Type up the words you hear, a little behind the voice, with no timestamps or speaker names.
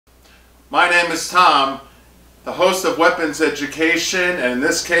My name is Tom, the host of Weapons Education, and in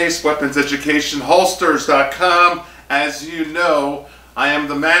this case, weaponseducationholsters.com. As you know, I am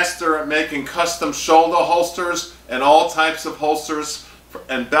the master at making custom shoulder holsters and all types of holsters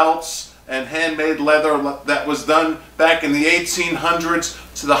and belts and handmade leather that was done back in the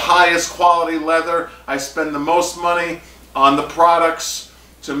 1800s to the highest quality leather. I spend the most money on the products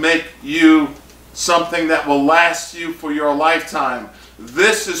to make you something that will last you for your lifetime.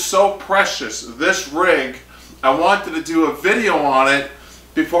 This is so precious, this rig. I wanted to do a video on it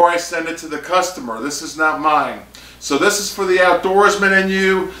before I send it to the customer. This is not mine. So this is for the outdoorsman in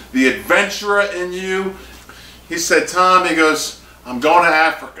you, the adventurer in you. He said, Tom, he goes, I'm going to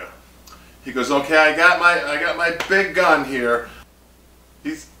Africa. He goes, okay, I got my big gun here.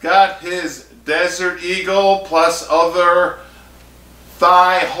 He's got his Desert Eagle plus other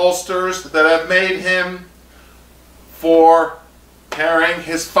thigh holsters that I've made him for carrying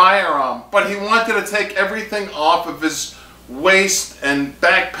his firearm. But he wanted to take everything off of his waist and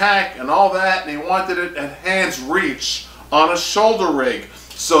backpack and all that, and he wanted it at hand's reach on a shoulder rig.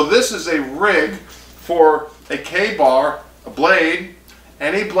 So this is a rig for a K-bar, a blade.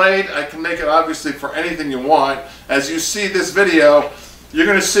 Any blade, I can make it obviously for anything you want. As you see this video, you're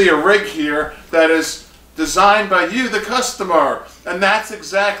going to see a rig here that is designed by you, the customer. And that's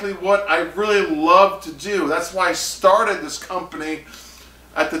exactly what I really love to do. That's why I started this company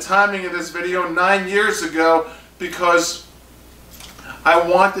at the timing of this video 9 years ago, because I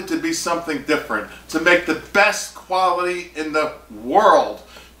wanted to be something different, to make the best quality in the world,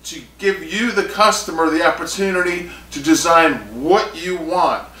 to give you, the customer, the opportunity to design what you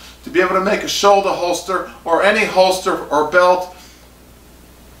want, to be able to make a shoulder holster or any holster or belt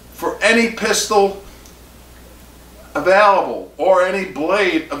for any pistol available or any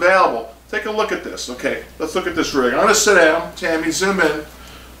blade available. Take a look at this. Okay, let's look at this rig. I'm going to sit down. Tammy, zoom in.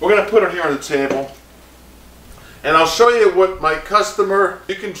 We're going to put it here on the table. And I'll show you what my customer,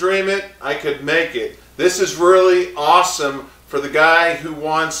 you can dream it, I could make it. This is really awesome for the guy who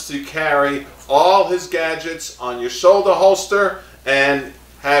wants to carry all his gadgets on your shoulder holster and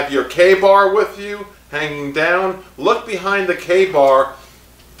have your K-bar with you hanging down. Look behind the K-bar.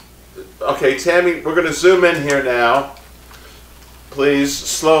 Okay, Tammy, we're going to zoom in here now, please,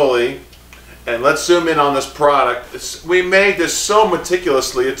 slowly, and let's zoom in on this product. We made this so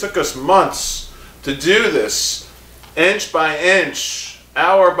meticulously. It took us months to do this, inch by inch,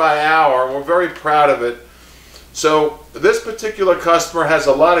 hour by hour, and we're very proud of it. So this particular customer has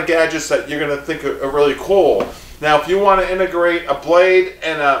a lot of gadgets that you're going to think are really cool. Now, if you want to integrate a blade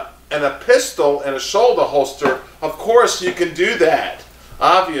and a pistol and a shoulder holster, of course you can do that.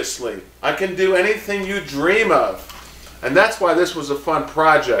 Obviously, I can do anything you dream of. And that's why this was a fun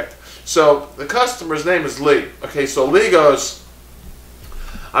project. So the customer's name is Lee. Okay, so Lee goes,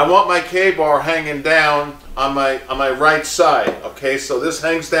 I want my K-bar hanging down on my right side. Okay, so this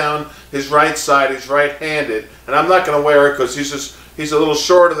hangs down his right side. He's right-handed, and I'm not going to wear it because he's a little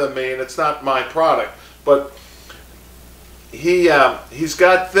shorter than me, and it's not my product. But he's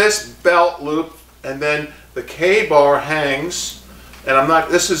got this belt loop, and then the K-bar hangs. And I'm not.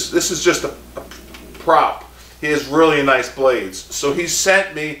 This is just a prop. He has really nice blades. So he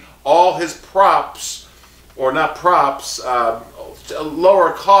sent me all his props, or not props,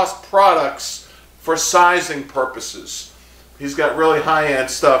 lower cost products for sizing purposes. He's got really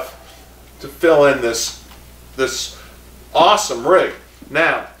high-end stuff to fill in this awesome rig.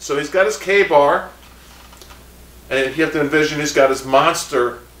 Now, so he's got his K-bar, and you have to envision he's got his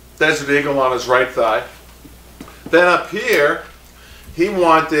monster Desert Eagle on his right thigh. Then up here, he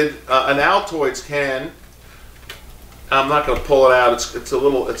wanted an Altoids can. I'm not going to pull it out.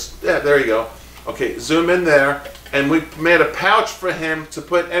 Yeah, there you go. Okay, zoom in there. And we made a pouch for him to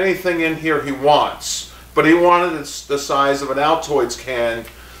put anything in here he wants. But he wanted it the size of an Altoids can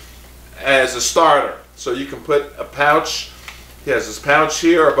as a starter. So you can put a pouch. He has this pouch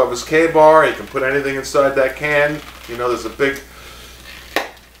here above his K-bar. He can put anything inside that can. You know, there's a big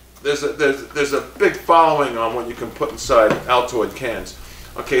following on what you can put inside Altoid cans.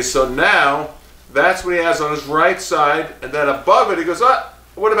 Okay, so now that's what he has on his right side, and then above it he goes,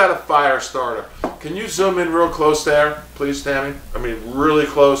 what about a fire starter? Can you zoom in real close there, please, Tammy? I mean, really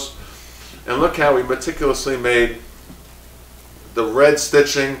close. And look how we meticulously made the red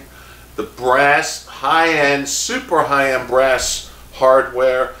stitching, the brass, high-end, super high-end brass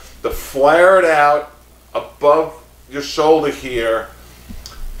hardware, the flared out above your shoulder here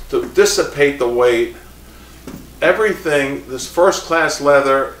to dissipate the weight. Everything, this first-class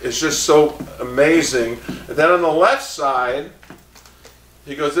leather is just so amazing. And then on the left side,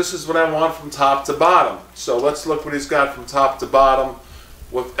 he goes, this is what I want from top to bottom. So let's look what he's got from top to bottom.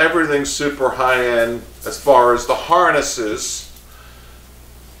 with everything super high-end as far as the harnesses.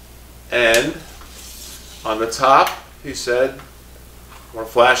 And on the top, he said, "Want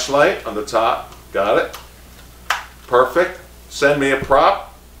a flashlight?" On the top, got it. Perfect. Send me a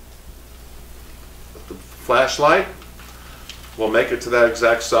prop. The flashlight. We'll make it to that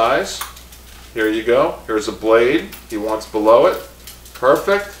exact size. Here you go. Here's a blade. He wants below it.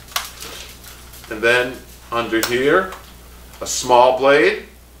 Perfect. And then under here, a small blade.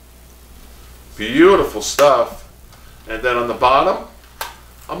 Beautiful stuff. And then on the bottom,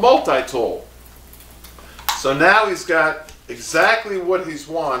 a multi-tool. So now he's got exactly what he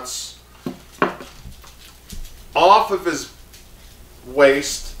wants off of his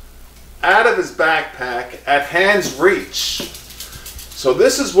waist, out of his backpack, at hand's reach. So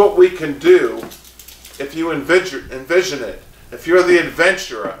this is what we can do if you envision it. If you're the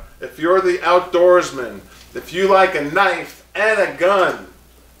adventurer, if you're the outdoorsman, if you like a knife and a gun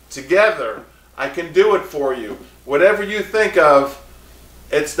together, I can do it for you. Whatever you think of,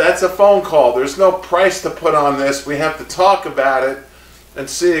 that's a phone call. There's no price to put on this. We have to talk about it and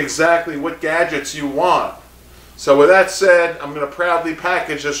see exactly what gadgets you want. So with that said, I'm going to proudly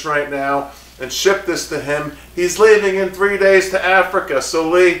package this right now and ship this to him. He's leaving in 3 days to Africa. So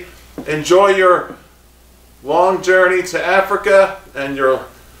Lee, enjoy your long journey to Africa and your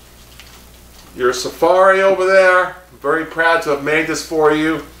safari over there. I'm very proud to have made this for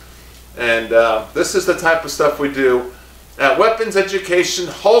you. And this is the type of stuff we do at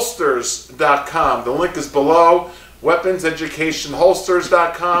weaponseducationholsters.com. The link is below.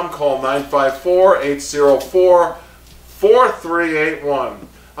 weaponseducationholsters.com. Call 954-804-4381.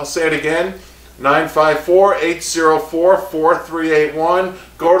 I'll say it again. 954-804-4381.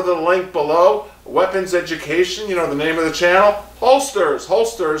 Go to the link below. Weapons Education, you know the name of the channel.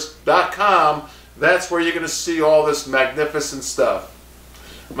 Holsters.com. That's where you're going to see all this magnificent stuff.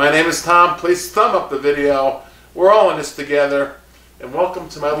 My name is Tom. Please thumb up the video. We're all in this together. And welcome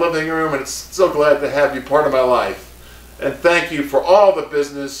to my living room. And it's so glad to have you part of my life. And thank you for all the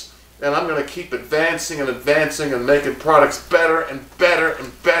business. And I'm going to keep advancing and making products better and better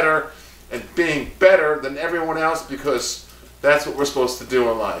and better. And being better than everyone else, because that's what we're supposed to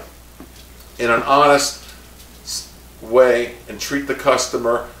do in life. In an honest way, and treat the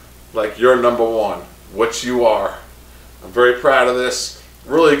customer like you're number one, what you are. I'm very proud of this.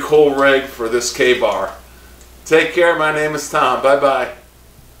 Really cool rig for this K-bar. Take care. My name is Tom. Bye-bye.